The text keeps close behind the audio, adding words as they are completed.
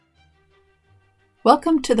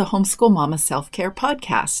Welcome to the Homeschool Mama Self-Care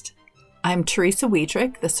Podcast. I'm Teresa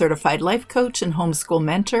Wiedrich, the Certified Life Coach and Homeschool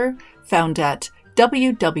Mentor, found at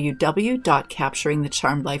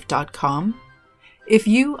www.capturingthecharmedlife.com. If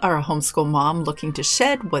you are a homeschool mom looking to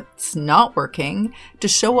shed what's not working, to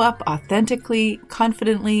show up authentically,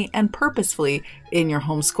 confidently, and purposefully in your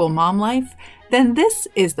homeschool mom life, then this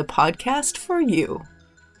is the podcast for you.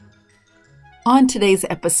 On today's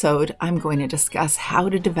episode, I'm going to discuss how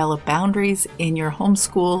to develop boundaries in your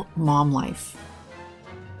homeschool mom life.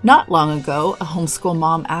 Not long ago, a homeschool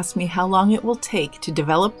mom asked me how long it will take to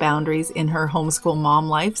develop boundaries in her homeschool mom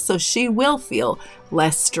life so she will feel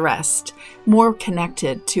less stressed, more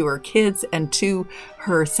connected to her kids and to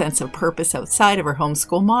her sense of purpose outside of her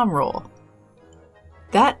homeschool mom role.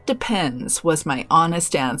 That depends, was my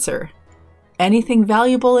honest answer. Anything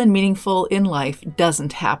valuable and meaningful in life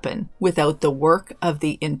doesn't happen without the work of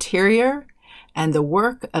the interior, and the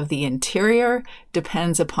work of the interior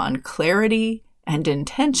depends upon clarity and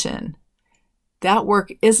intention. That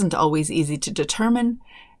work isn't always easy to determine.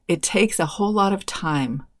 It takes a whole lot of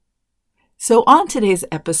time. So on today's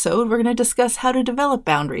episode, we're going to discuss how to develop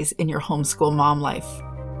boundaries in your homeschool mom life.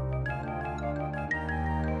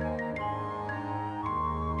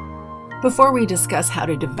 Before we discuss how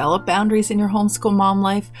to develop boundaries in your homeschool mom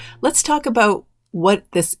life, let's talk about what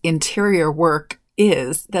this interior work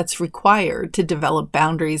is that's required to develop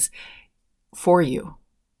boundaries for you.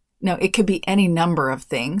 Now, it could be any number of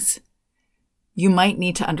things. You might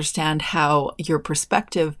need to understand how your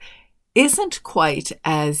perspective isn't quite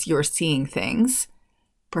as you're seeing things.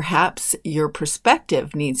 Perhaps your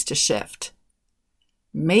perspective needs to shift.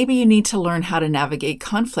 Maybe you need to learn how to navigate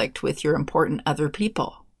conflict with your important other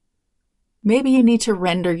people. Maybe you need to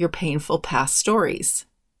render your painful past stories,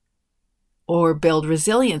 or build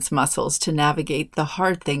resilience muscles to navigate the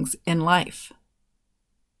hard things in life,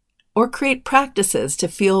 or create practices to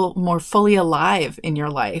feel more fully alive in your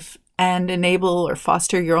life and enable or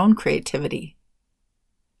foster your own creativity.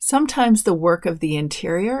 Sometimes the work of the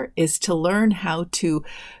interior is to learn how to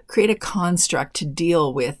create a construct to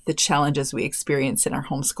deal with the challenges we experience in our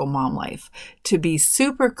homeschool mom life, to be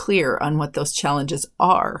super clear on what those challenges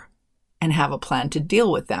are, and have a plan to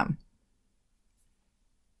deal with them.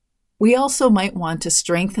 We also might want to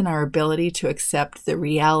strengthen our ability to accept the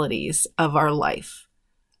realities of our life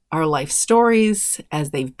stories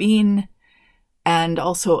as they've been, and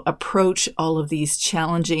also approach all of these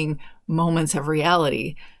challenging moments of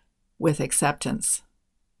reality with acceptance.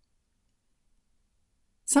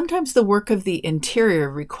 Sometimes the work of the interior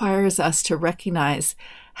requires us to recognize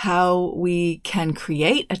how we can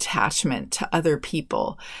create attachment to other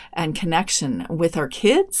people and connection with our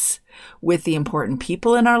kids, with the important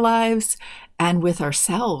people in our lives, and with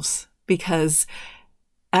ourselves. Because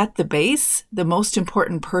at the base, the most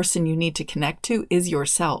important person you need to connect to is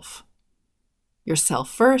yourself. Yourself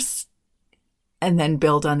first, and then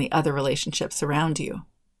build on the other relationships around you.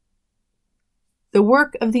 The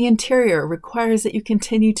work of the interior requires that you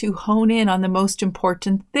continue to hone in on the most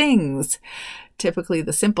important things, typically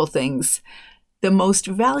the simple things, the most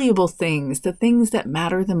valuable things, the things that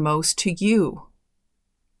matter the most to you.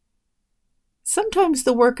 Sometimes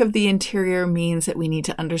the work of the interior means that we need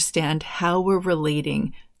to understand how we're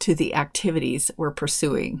relating to the activities we're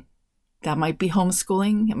pursuing. That might be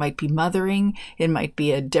homeschooling, it might be mothering, it might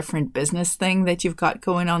be a different business thing that you've got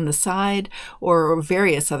going on the side, or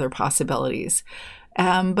various other possibilities.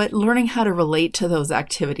 But learning how to relate to those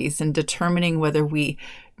activities and determining whether we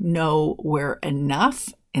know we're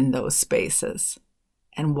enough in those spaces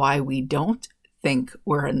and why we don't think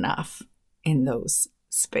we're enough in those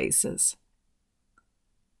spaces.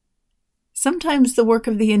 Sometimes the work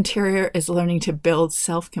of the interior is learning to build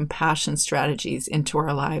self-compassion strategies into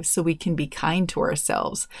our lives so we can be kind to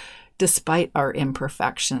ourselves despite our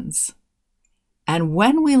imperfections. And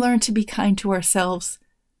when we learn to be kind to ourselves,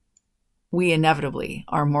 we inevitably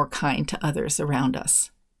are more kind to others around us.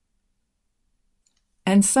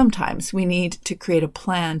 And sometimes we need to create a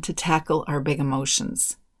plan to tackle our big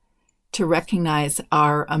emotions, to recognize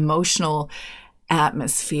our emotional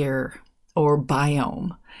atmosphere or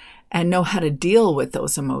biome, and know how to deal with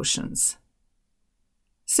those emotions.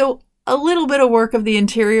 So a little bit of work of the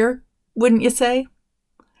interior, wouldn't you say?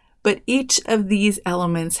 But each of these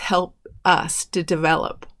elements help us to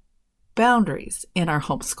develop boundaries in our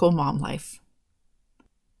homeschool mom life.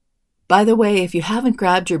 By the way, if you haven't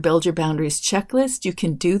grabbed your Build Your Boundaries checklist, you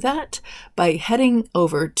can do that by heading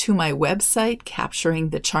over to my website,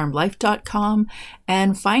 capturingthecharmedlife.com,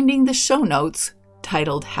 and finding the show notes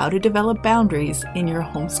titled How to Develop Boundaries in Your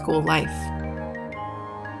Homeschool Life.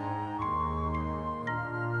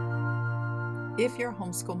 If you're a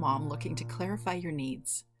homeschool mom looking to clarify your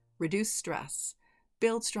needs, reduce stress,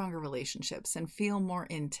 build stronger relationships, and feel more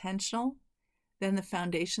intentional, then the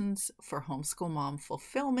Foundations for Homeschool Mom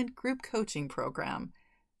Fulfillment Group Coaching Program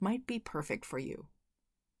might be perfect for you.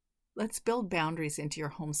 Let's build boundaries into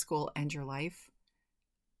your homeschool and your life.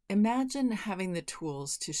 Imagine having the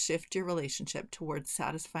tools to shift your relationship towards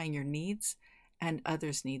satisfying your needs and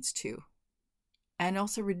others' needs too, and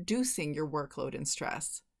also reducing your workload and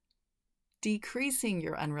stress, decreasing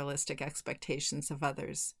your unrealistic expectations of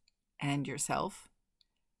others and yourself,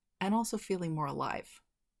 and also feeling more alive.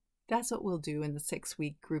 That's what we'll do in the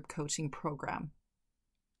 6-week group coaching program.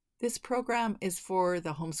 This program is for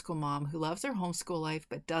the homeschool mom who loves her homeschool life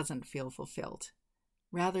but doesn't feel fulfilled.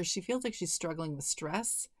 Rather, she feels like she's struggling with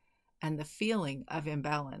stress and the feeling of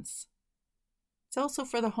imbalance. It's also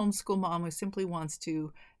for the homeschool mom who simply wants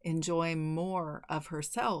to enjoy more of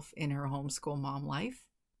herself in her homeschool mom life.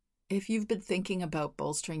 If you've been thinking about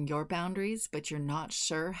bolstering your boundaries, but you're not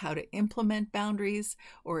sure how to implement boundaries,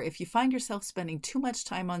 or if you find yourself spending too much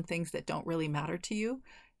time on things that don't really matter to you,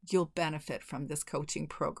 you'll benefit from this coaching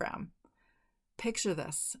program. Picture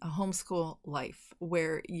this, a homeschool life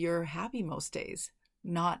where you're happy most days,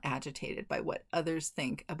 not agitated by what others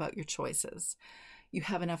think about your choices. You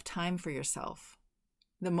have enough time for yourself.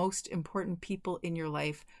 The most important people in your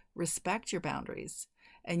life respect your boundaries,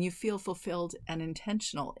 and you feel fulfilled and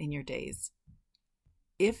intentional in your days.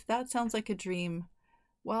 If that sounds like a dream,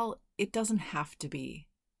 well, it doesn't have to be.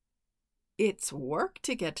 It's work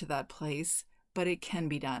to get to that place, but it can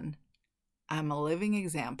be done. I'm a living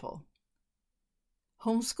example.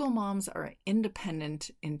 Homeschool moms are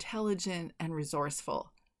independent, intelligent, and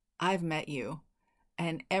resourceful. I've met you,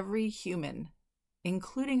 and every human,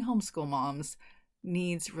 including homeschool moms,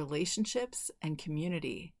 needs relationships and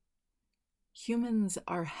community. Humans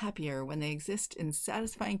are happier when they exist in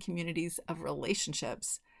satisfying communities of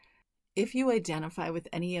relationships. If you identify with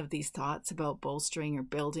any of these thoughts about bolstering or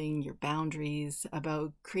building your boundaries,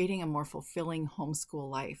 about creating a more fulfilling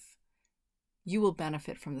homeschool life, you will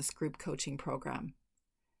benefit from this group coaching program.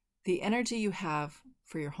 The energy you have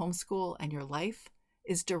for your homeschool and your life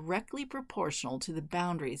is directly proportional to the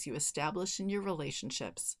boundaries you establish in your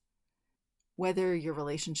relationships. Whether your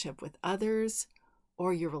relationship with others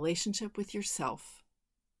or your relationship with yourself.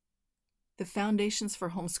 The Foundations for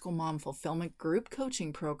Homeschool Mom Fulfillment Group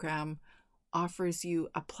Coaching Program offers you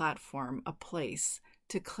a platform, a place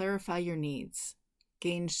to clarify your needs,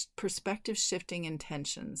 gain perspective shifting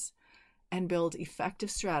intentions, and build effective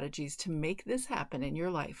strategies to make this happen in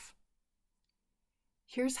your life.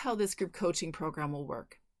 Here's how this group coaching program will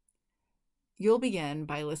work. You'll begin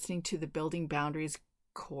by listening to the Building Boundaries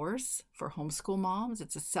course for homeschool moms.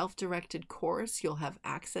 It's a self-directed course. You'll have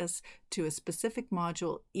access to a specific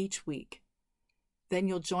module each week. Then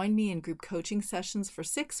you'll join me in group coaching sessions for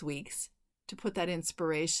 6 weeks to put that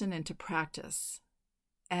inspiration into practice.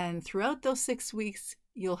 And throughout those 6 weeks,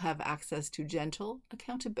 you'll have access to gentle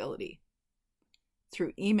accountability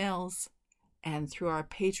through emails and through our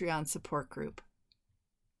Patreon support group.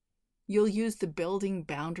 You'll use the Building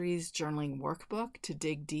Boundaries journaling workbook to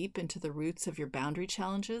dig deep into the roots of your boundary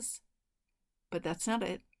challenges. But that's not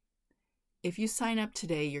it. If you sign up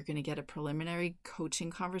today, you're going to get a preliminary coaching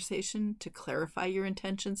conversation to clarify your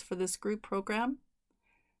intentions for this group program.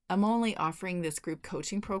 I'm only offering this group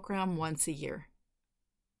coaching program once a year,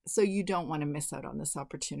 so you don't want to miss out on this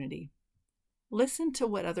opportunity. Listen to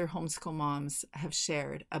what other homeschool moms have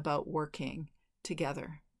shared about working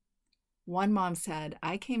together. One mom said,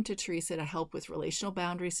 I came to Teresa to help with relational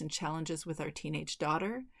boundaries and challenges with our teenage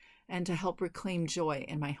daughter and to help reclaim joy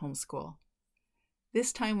in my homeschool.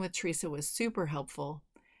 This time with Teresa was super helpful.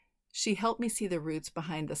 She helped me see the roots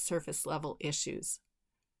behind the surface level issues.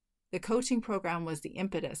 The coaching program was the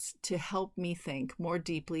impetus to help me think more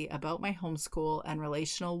deeply about my homeschool and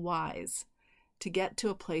relational whys, to get to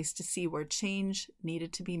a place to see where change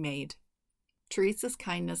needed to be made. Teresa's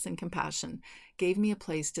kindness and compassion gave me a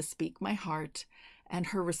place to speak my heart, and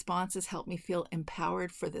her responses helped me feel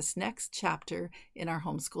empowered for this next chapter in our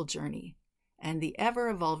homeschool journey and the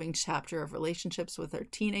ever-evolving chapter of relationships with our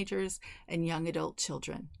teenagers and young adult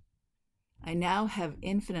children. I now have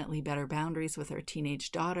infinitely better boundaries with our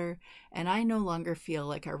teenage daughter, and I no longer feel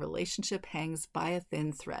like our relationship hangs by a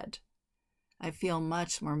thin thread. I feel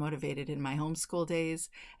much more motivated in my homeschool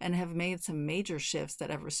days and have made some major shifts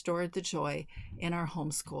that have restored the joy in our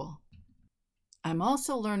homeschool. I'm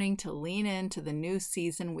also learning to lean into the new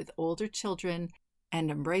season with older children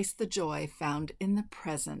and embrace the joy found in the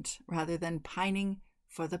present rather than pining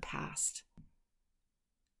for the past.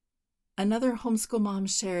 Another homeschool mom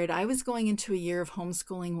shared, I was going into a year of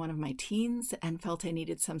homeschooling one of my teens and felt I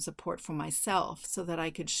needed some support for myself so that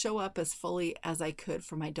I could show up as fully as I could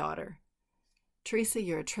for my daughter. Teresa,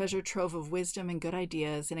 you're a treasure trove of wisdom and good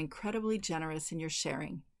ideas and incredibly generous in your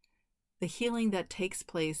sharing. The healing that takes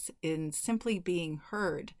place in simply being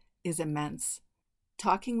heard is immense.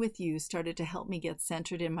 Talking with you started to help me get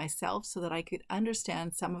centered in myself so that I could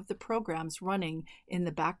understand some of the programs running in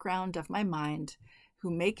the background of my mind who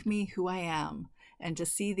make me who I am, and to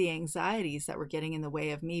see the anxieties that were getting in the way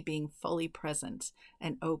of me being fully present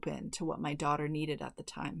and open to what my daughter needed at the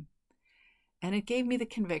time. And it gave me the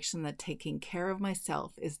conviction that taking care of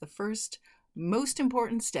myself is the first, most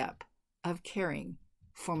important step of caring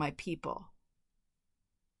for my people.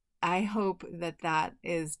 I hope that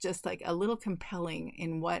is just like a little compelling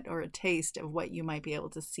or a taste of what you might be able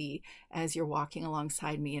to see as you're walking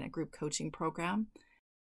alongside me in a group coaching program.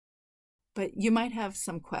 But you might have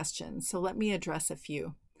some questions, so let me address a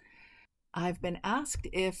few. I've been asked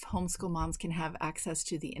if homeschool moms can have access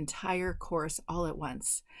to the entire course all at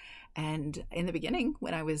once. And in the beginning,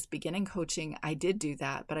 when I was beginning coaching, I did do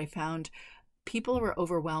that, but I found people were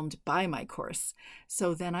overwhelmed by my course.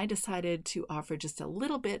 So then I decided to offer just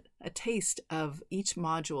a taste of each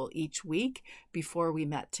module each week before we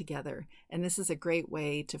met together. And this is a great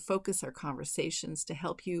way to focus our conversations to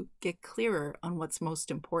help you get clearer on what's most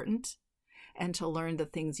important and to learn the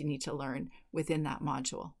things you need to learn within that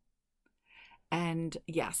module. And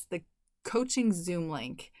yes, the coaching Zoom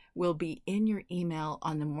link will be in your email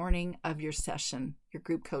on the morning of your session, your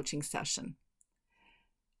group coaching session.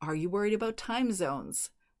 Are you worried about time zones?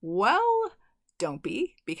 Well, don't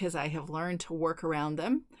be, because I have learned to work around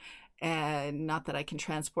them. And not that I can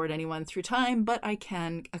transport anyone through time, but I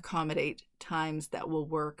can accommodate times that will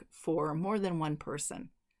work for more than one person.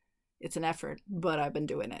 It's an effort, but I've been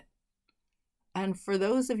doing it. And for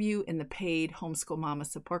those of you in the paid Homeschool Mama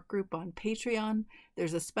support group on Patreon,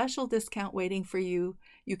 there's a special discount waiting for you.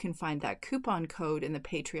 You can find that coupon code in the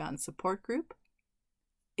Patreon support group.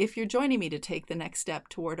 If you're joining me to take the next step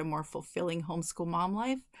toward a more fulfilling homeschool mom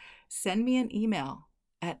life, send me an email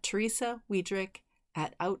at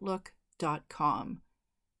teresawiedrick@outlook.com.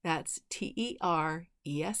 That's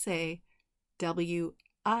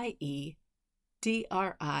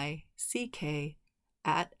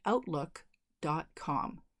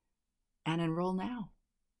TeresaWiedrick@outlook.com and enroll now.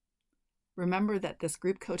 Remember that this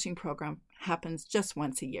group coaching program happens just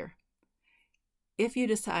once a year. If you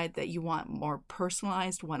decide that you want more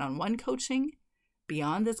personalized one-on-one coaching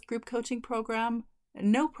beyond this group coaching program,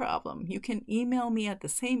 no problem. You can email me at the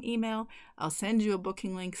same email. I'll send you a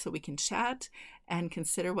booking link so we can chat and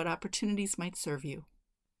consider what opportunities might serve you.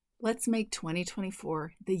 Let's make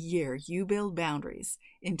 2024 the year you build boundaries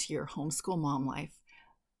into your homeschool mom life.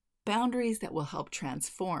 Boundaries that will help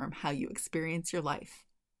transform how you experience your life.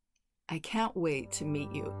 I can't wait to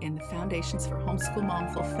meet you in the Foundations for Homeschool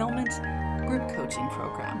Mom Fulfillment group coaching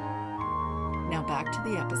program. Now back to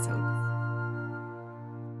the episode.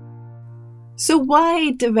 So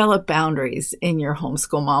why develop boundaries in your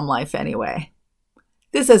homeschool mom life anyway?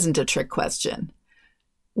 This isn't a trick question.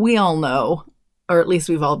 We all know, or at least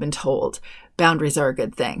we've all been told, boundaries are a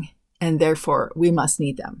good thing, and therefore we must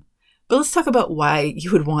need them. But let's talk about why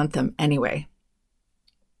you would want them anyway.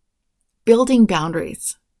 Building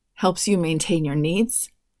boundaries helps you maintain your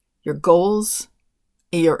needs, your goals,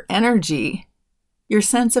 your energy, your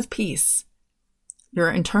sense of peace,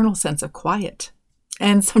 your internal sense of quiet,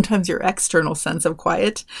 and sometimes your external sense of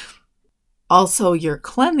quiet, also your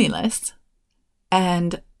cleanliness,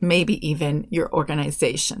 and maybe even your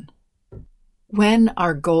organization. When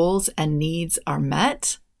our goals and needs are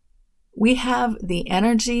met, we have the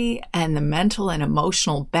energy and the mental and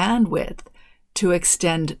emotional bandwidth to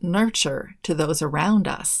extend nurture to those around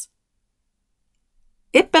us.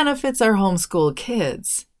 It benefits our homeschool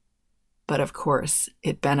kids, but of course,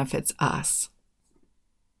 it benefits us.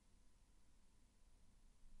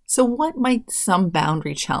 So what might some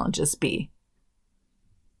boundary challenges be?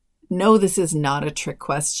 No, this is not a trick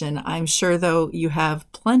question. I'm sure, though, you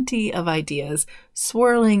have plenty of ideas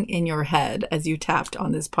swirling in your head as you tapped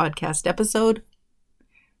on this podcast episode.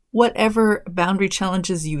 Whatever boundary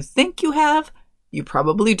challenges you think you have, you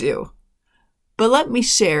probably do. But let me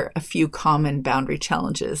share a few common boundary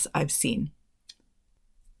challenges I've seen.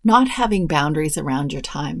 Not having boundaries around your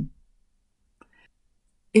time.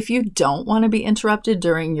 If you don't want to be interrupted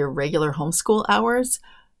during your regular homeschool hours,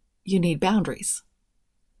 you need boundaries.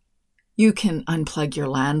 You can unplug your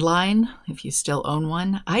landline if you still own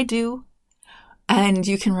one. I do. And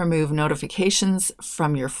you can remove notifications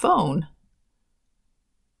from your phone.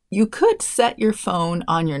 You could set your phone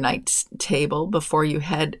on your night table before you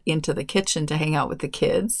head into the kitchen to hang out with the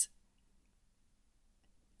kids.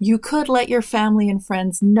 You could let your family and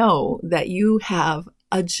friends know that you have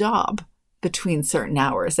a job between certain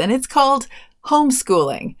hours, and it's called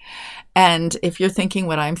homeschooling. And if you're thinking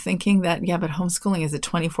what I'm thinking, that, yeah, but homeschooling is a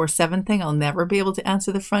 24/7 thing, I'll never be able to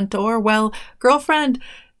answer the front door. Well, girlfriend,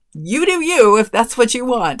 you do you if that's what you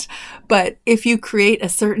want. But if you create a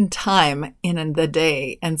certain time in the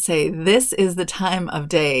day and say, this is the time of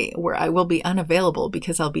day where I will be unavailable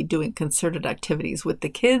because I'll be doing concerted activities with the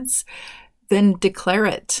kids, then declare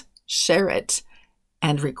it, share it,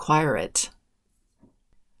 and require it.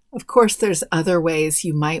 Of course, there's other ways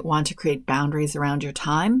you might want to create boundaries around your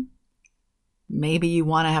time. Maybe you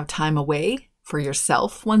want to have time away for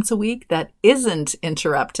yourself once a week that isn't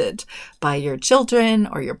interrupted by your children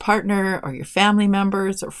or your partner or your family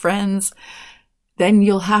members or friends. Then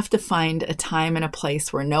you'll have to find a time and a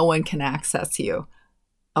place where no one can access you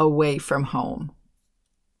away from home.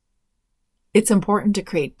 It's important to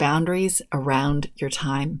create boundaries around your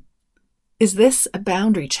time. Is this a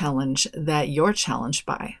boundary challenge that you're challenged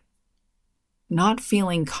by? Not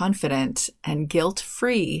feeling confident and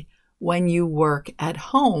guilt-free when you work at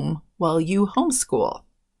home while you homeschool.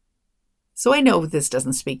 So I know this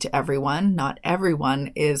doesn't speak to everyone. Not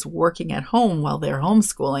everyone is working at home while they're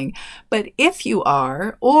homeschooling. But if you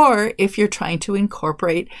are, or if you're trying to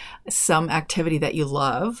incorporate some activity that you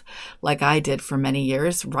love, like I did for many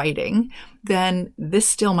years, writing, then this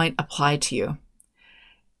still might apply to you.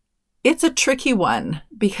 It's a tricky one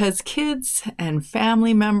because kids and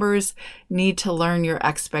family members need to learn your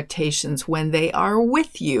expectations when they are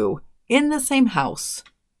with you in the same house.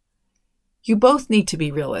 You both need to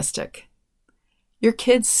be realistic. Your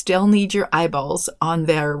kids still need your eyeballs on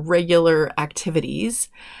their regular activities,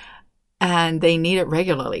 and they need it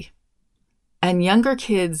regularly. And younger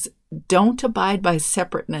kids don't abide by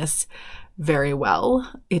separateness very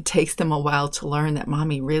well. It takes them a while to learn that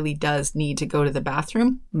mommy really does need to go to the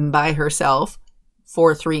bathroom by herself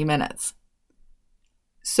for 3 minutes.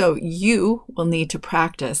 So you will need to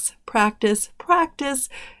practice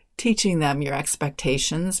teaching them your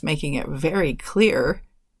expectations, making it very clear.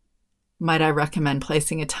 Might I recommend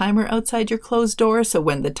placing a timer outside your closed door so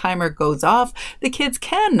when the timer goes off, the kids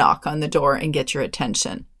can knock on the door and get your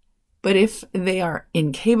attention. But if they are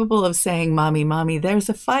incapable of saying, mommy, there's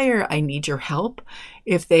a fire, I need your help,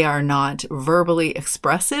 if they are not verbally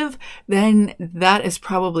expressive, then that is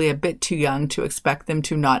probably a bit too young to expect them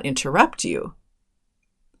to not interrupt you.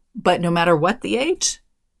 But no matter what the age,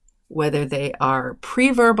 whether they are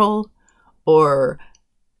pre-verbal or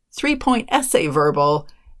 3-point essay verbal,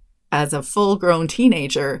 as a full-grown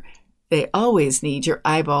teenager, they always need your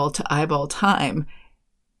eyeball-to-eyeball time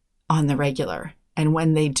on the regular. And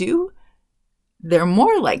when they do, they're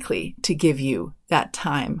more likely to give you that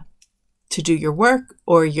time to do your work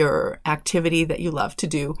or your activity that you love to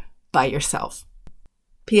do by yourself.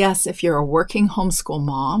 P.S. If you're a working homeschool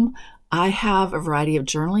mom, I have a variety of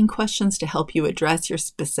journaling questions to help you address your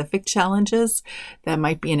specific challenges that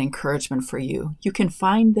might be an encouragement for you. You can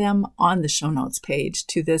find them on the show notes page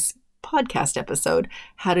to this podcast episode,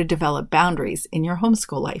 How to Develop Boundaries in Your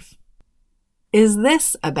Homeschool Life. Is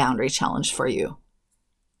this a boundary challenge for you?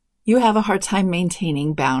 You have a hard time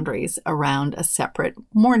maintaining boundaries around a separate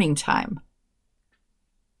morning time.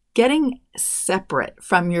 Getting separate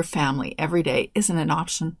from your family every day isn't an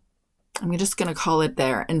option. I'm just going to call it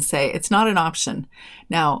there and say it's not an option.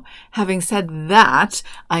 Now, having said that,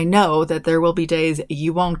 I know that there will be days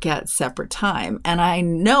you won't get separate time. And I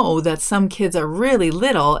know that some kids are really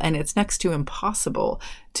little and it's next to impossible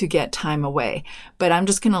to get time away. But I'm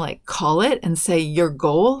just going to call it and say your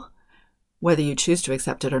goal, whether you choose to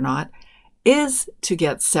accept it or not, is to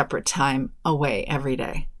get separate time away every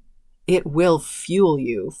day. It will fuel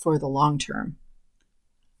you for the long term.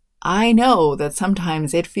 I know that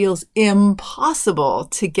sometimes it feels impossible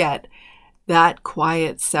to get that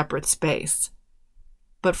quiet, separate space.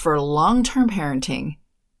 But for long-term parenting,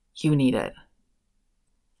 you need it.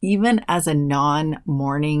 Even as a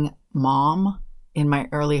non-morning mom in my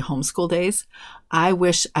early homeschool days, I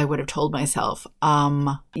wish I would have told myself,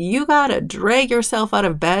 you gotta drag yourself out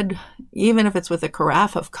of bed, even if it's with a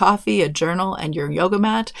carafe of coffee, a journal, and your yoga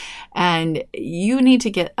mat, and you need to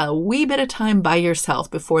get a wee bit of time by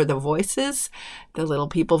yourself before the voices, the little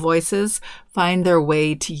people voices, find their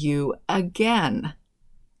way to you again.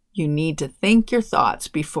 You need to think your thoughts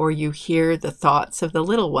before you hear the thoughts of the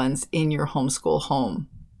little ones in your homeschool home.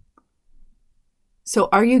 So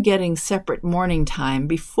are you getting separate morning time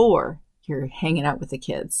before you're hanging out with the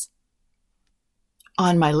kids?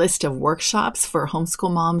 On my list of workshops for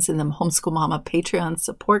homeschool moms in the Homeschool Mama Patreon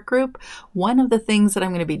support group, one of the things that I'm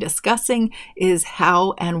going to be discussing is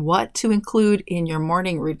how and what to include in your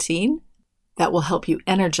morning routine that will help you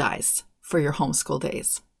energize for your homeschool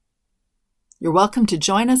days. You're welcome to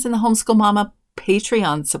join us in the Homeschool Mama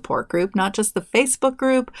Patreon support group, not just the Facebook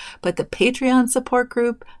group, but the Patreon support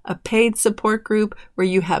group, a paid support group where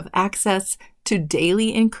you have access to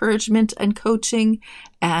daily encouragement and coaching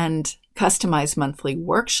and customized monthly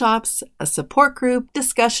workshops, a support group,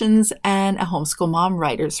 discussions, and a homeschool mom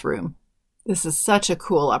writer's room. This is such a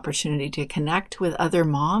cool opportunity to connect with other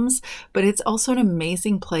moms, but it's also an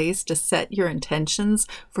amazing place to set your intentions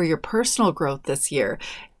for your personal growth this year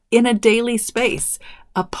in a daily space,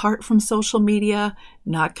 apart from social media,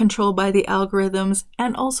 not controlled by the algorithms,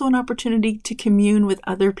 and also an opportunity to commune with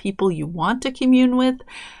other people you want to commune with.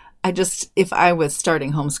 If I was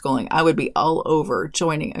starting homeschooling, I would be all over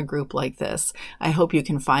joining a group like this. I hope you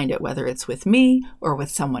can find it, whether it's with me or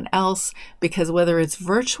with someone else, because whether it's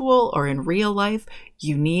virtual or in real life,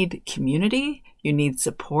 you need community, you need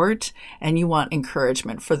support, and you want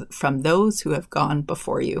encouragement from those who have gone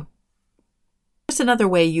before you. Here's another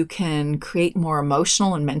way you can create more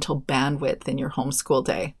emotional and mental bandwidth in your homeschool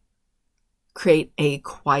day. Create a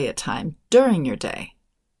quiet time during your day.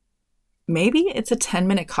 Maybe it's a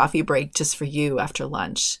 10-minute coffee break just for you after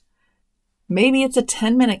lunch. Maybe it's a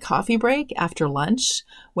 10-minute coffee break after lunch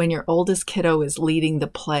when your oldest kiddo is leading the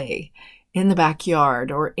play in the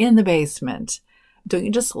backyard or in the basement. Don't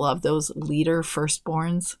you just love those leader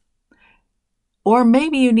firstborns? Or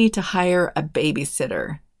maybe you need to hire a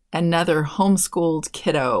babysitter, another homeschooled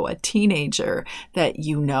kiddo, a teenager that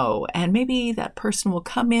you know, and maybe that person will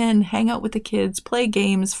come in, hang out with the kids, play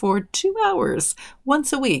games for 2 hours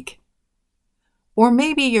once a week. Or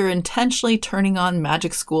maybe you're intentionally turning on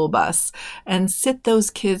Magic School Bus and sit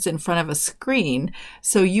those kids in front of a screen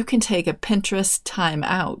so you can take a Pinterest time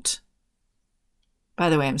out. By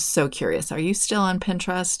the way, I'm so curious. Are you still on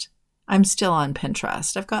Pinterest? I'm still on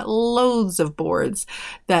Pinterest. I've got loads of boards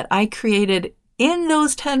that I created in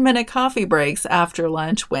those 10-minute coffee breaks after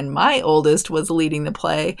lunch when my oldest was leading the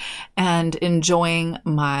play and enjoying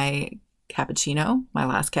my cappuccino, my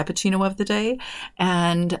last cappuccino of the day,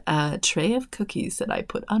 and a tray of cookies that I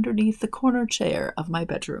put underneath the corner chair of my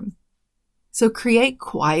bedroom. So create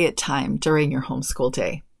quiet time during your homeschool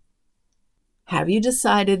day. Have you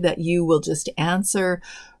decided that you will just answer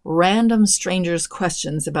random strangers'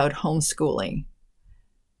 questions about homeschooling?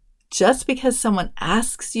 Just because someone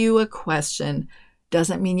asks you a question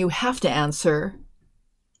doesn't mean you have to answer.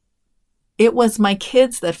 It was my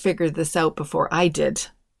kids that figured this out before I did.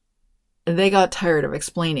 They got tired of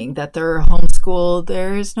explaining that they're homeschooled,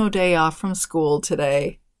 there's no day off from school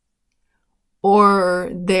today,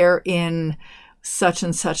 or they're in such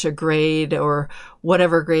and such a grade or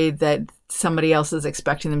whatever grade that somebody else is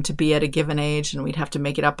expecting them to be at a given age, and we'd have to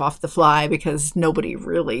make it up off the fly because nobody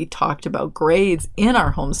really talked about grades in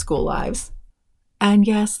our homeschool lives. And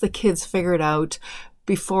yes, the kids figured out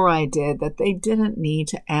before I did that they didn't need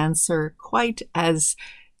to answer quite as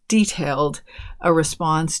detailed a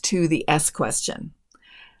response to the S question.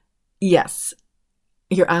 Yes,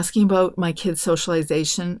 you're asking about my kids'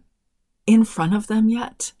 socialization in front of them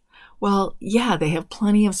yet? Well, yeah, they have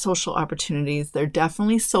plenty of social opportunities. They're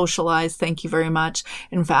definitely socialized. Thank you very much.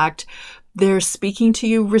 In fact, they're speaking to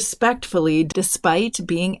you respectfully despite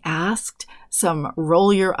being asked some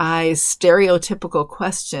roll your eyes stereotypical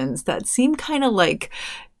questions that seem kind of like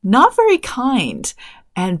not very kind.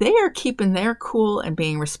 And they are keeping their cool and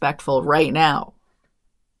being respectful right now.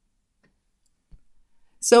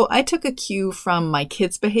 So I took a cue from my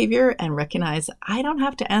kids' behavior and recognized I don't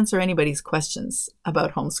have to answer anybody's questions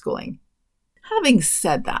about homeschooling. Having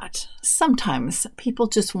said that, sometimes people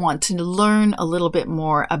just want to learn a little bit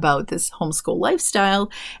more about this homeschool lifestyle,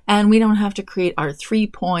 and we don't have to create our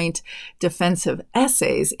 3-point defensive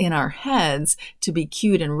essays in our heads to be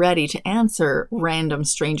cued and ready to answer random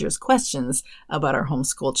strangers' questions about our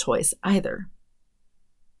homeschool choice either.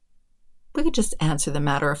 We could just answer them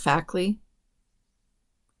matter-of-factly.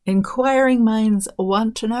 Inquiring minds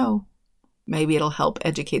want to know. Maybe it'll help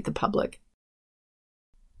educate the public.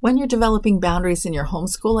 When you're developing boundaries in your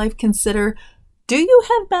homeschool life, consider, do you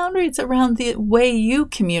have boundaries around the way you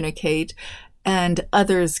communicate and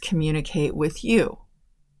others communicate with you?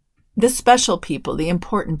 The special people, the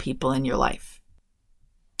important people in your life.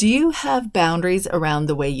 Do you have boundaries around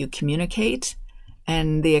the way you communicate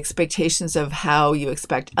and the expectations of how you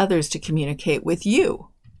expect others to communicate with you?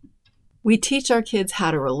 We teach our kids how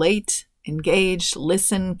to relate, engage,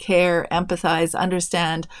 listen, care, empathize,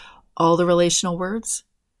 understand all the relational words.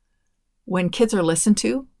 When kids are listened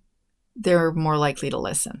to, they're more likely to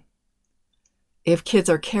listen. If kids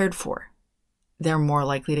are cared for, they're more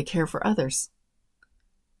likely to care for others.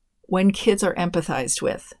 When kids are empathized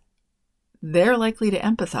with, they're likely to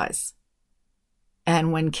empathize.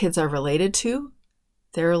 And when kids are related to,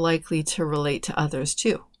 they're likely to relate to others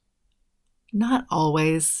too. Not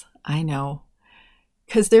always, I know,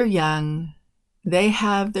 because they're young. They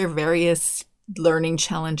have their various learning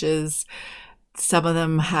challenges. Some of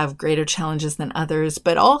them have greater challenges than others,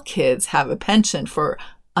 but all kids have a penchant for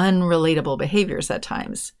unrelatable behaviors at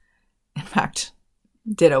times. In fact,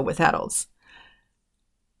 ditto with adults.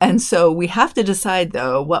 And so we have to decide,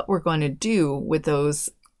 though, what we're going to do with those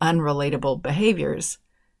unrelatable behaviors.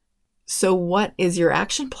 So what is your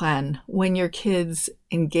action plan when your kids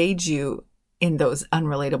engage you in those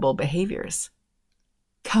unrelatable behaviors?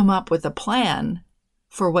 Come up with a plan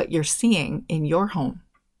for what you're seeing in your home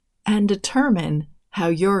and determine how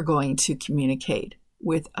you're going to communicate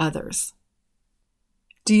with others.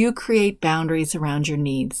 Do you create boundaries around your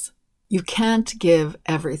needs? You can't give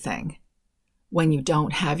everything when you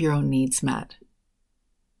don't have your own needs met.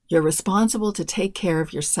 You're responsible to take care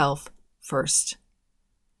of yourself first.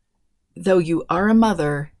 Though you are a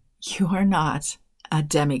mother, you are not a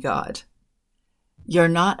demigod. You're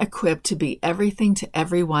not equipped to be everything to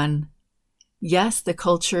everyone. Yes, the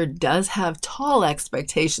culture does have tall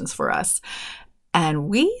expectations for us, and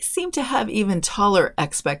we seem to have even taller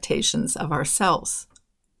expectations of ourselves.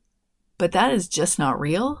 But that is just not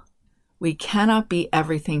real. We cannot be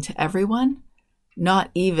everything to everyone,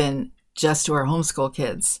 not even just to our homeschool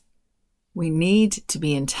kids. We need to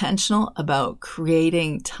be intentional about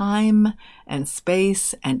creating time and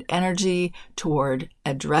space and energy toward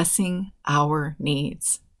addressing our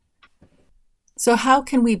needs. So how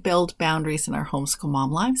can we build boundaries in our homeschool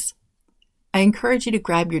mom lives? I encourage you to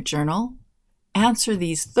grab your journal, answer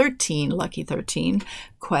these 13 lucky 13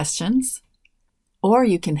 questions, or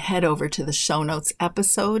you can head over to the show notes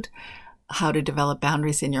episode, How to Develop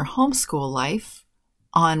Boundaries in Your Homeschool Life,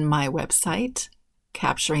 on my website,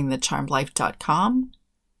 capturingthecharmedlife.com,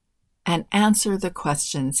 and answer the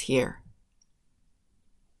questions here.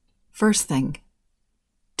 First thing,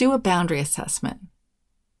 do a boundary assessment.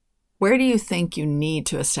 Where do you think you need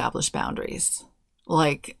to establish boundaries?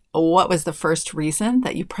 Like, what was the first reason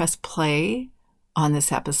that you pressed play on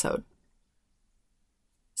this episode?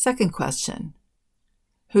 Second question,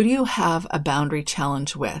 who do you have a boundary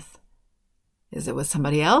challenge with? Is it with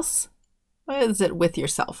somebody else? Or is it with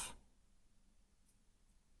yourself?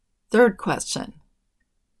 Third question,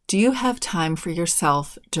 do you have time for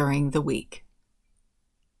yourself during the week?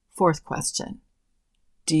 Fourth question,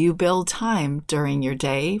 do you build time during your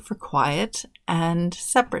day for quiet and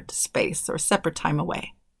separate space or separate time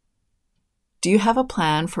away? Do you have a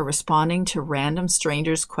plan for responding to random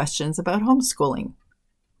strangers' questions about homeschooling?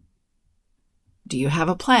 Do you have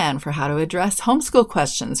a plan for how to address homeschool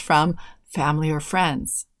questions from family or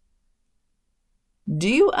friends? Do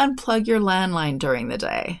you unplug your landline during the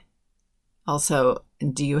day? Also,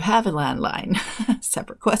 do you have a landline?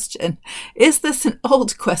 Separate question. Is this an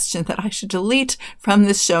old question that I should delete from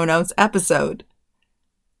this show notes episode?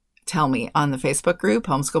 Tell me on the Facebook group,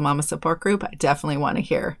 Homeschool Mama Support Group. I definitely want to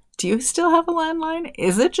hear. Do you still have a landline?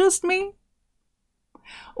 Is it just me?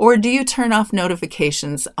 Or do you turn off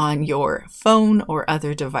notifications on your phone or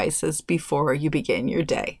other devices before you begin your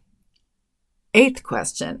day? Eighth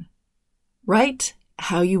question. Write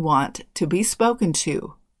how you want to be spoken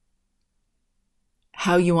to,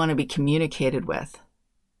 how you want to be communicated with,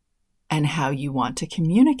 and how you want to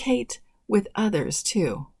communicate with others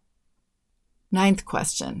too. Ninth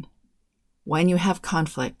question. When you have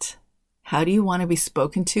conflict, how do you want to be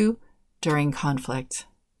spoken to during conflict?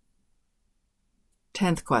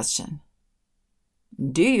 10th question.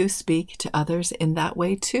 Do you speak to others in that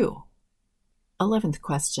way too? 11th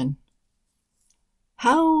question.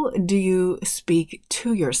 How do you speak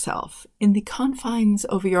to yourself in the confines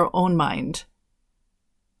of your own mind?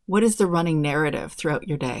 What is the running narrative throughout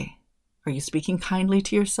your day? Are you speaking kindly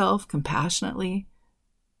to yourself, compassionately?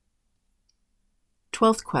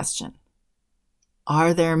 12th question.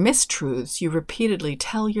 Are there mistruths you repeatedly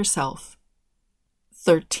tell yourself?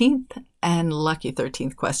 13th and lucky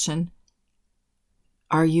 13th question.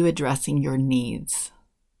 Are you addressing your needs?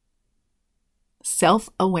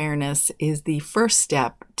 Self-awareness is the first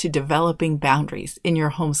step to developing boundaries in your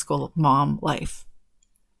homeschool mom life.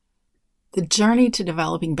 The journey to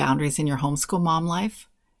developing boundaries in your homeschool mom life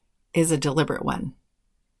is a deliberate one,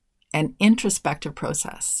 an introspective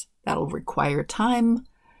process that'll require time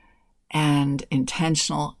and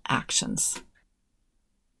intentional actions.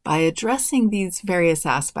 By addressing these various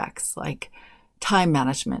aspects like time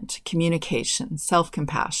management, communication,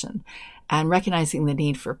 self-compassion, and recognizing the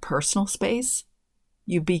need for personal space,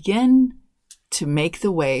 you begin to make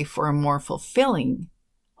the way for a more fulfilling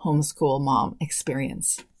homeschool mom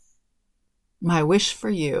experience. My wish for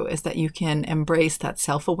you is that you can embrace that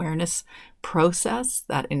self-awareness process,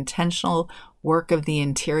 that intentional work of the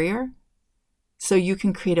interior, so you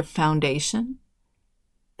can create a foundation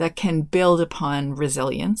that can build upon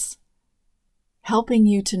resilience, helping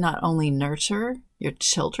you to not only nurture your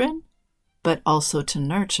children, but also to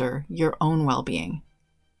nurture your own well-being,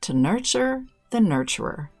 to nurture the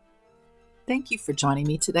nurturer. Thank you for joining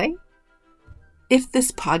me today. If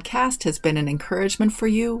this podcast has been an encouragement for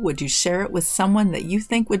you, would you share it with someone that you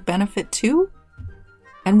think would benefit too?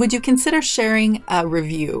 And would you consider sharing a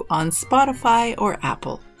review on Spotify or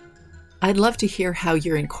Apple? I'd love to hear how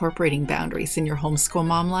you're incorporating boundaries in your homeschool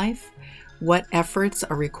mom life, what efforts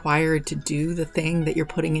are required to do the thing that you're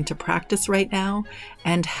putting into practice right now,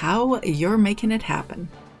 and how you're making it happen.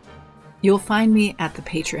 You'll find me at the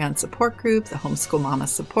Patreon support group, the Homeschool Mama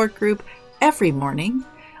support group, every morning.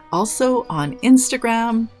 Also on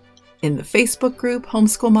Instagram, in the Facebook group,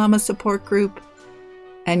 Homeschool Mama support group.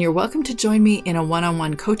 And you're welcome to join me in a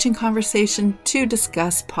one-on-one coaching conversation to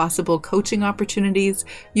discuss possible coaching opportunities.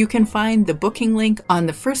 You can find the booking link on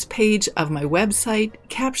the first page of my website,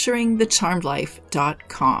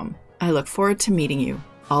 capturingthecharmedlife.com. I look forward to meeting you.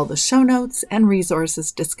 All the show notes and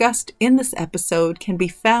resources discussed in this episode can be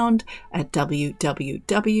found at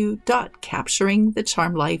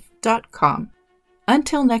www.capturingthecharmedlife.com.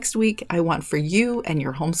 Until next week, I want for you and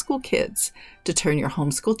your homeschool kids to turn your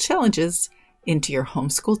homeschool challenges into your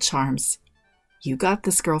homeschool charms. You got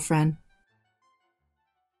this, girlfriend.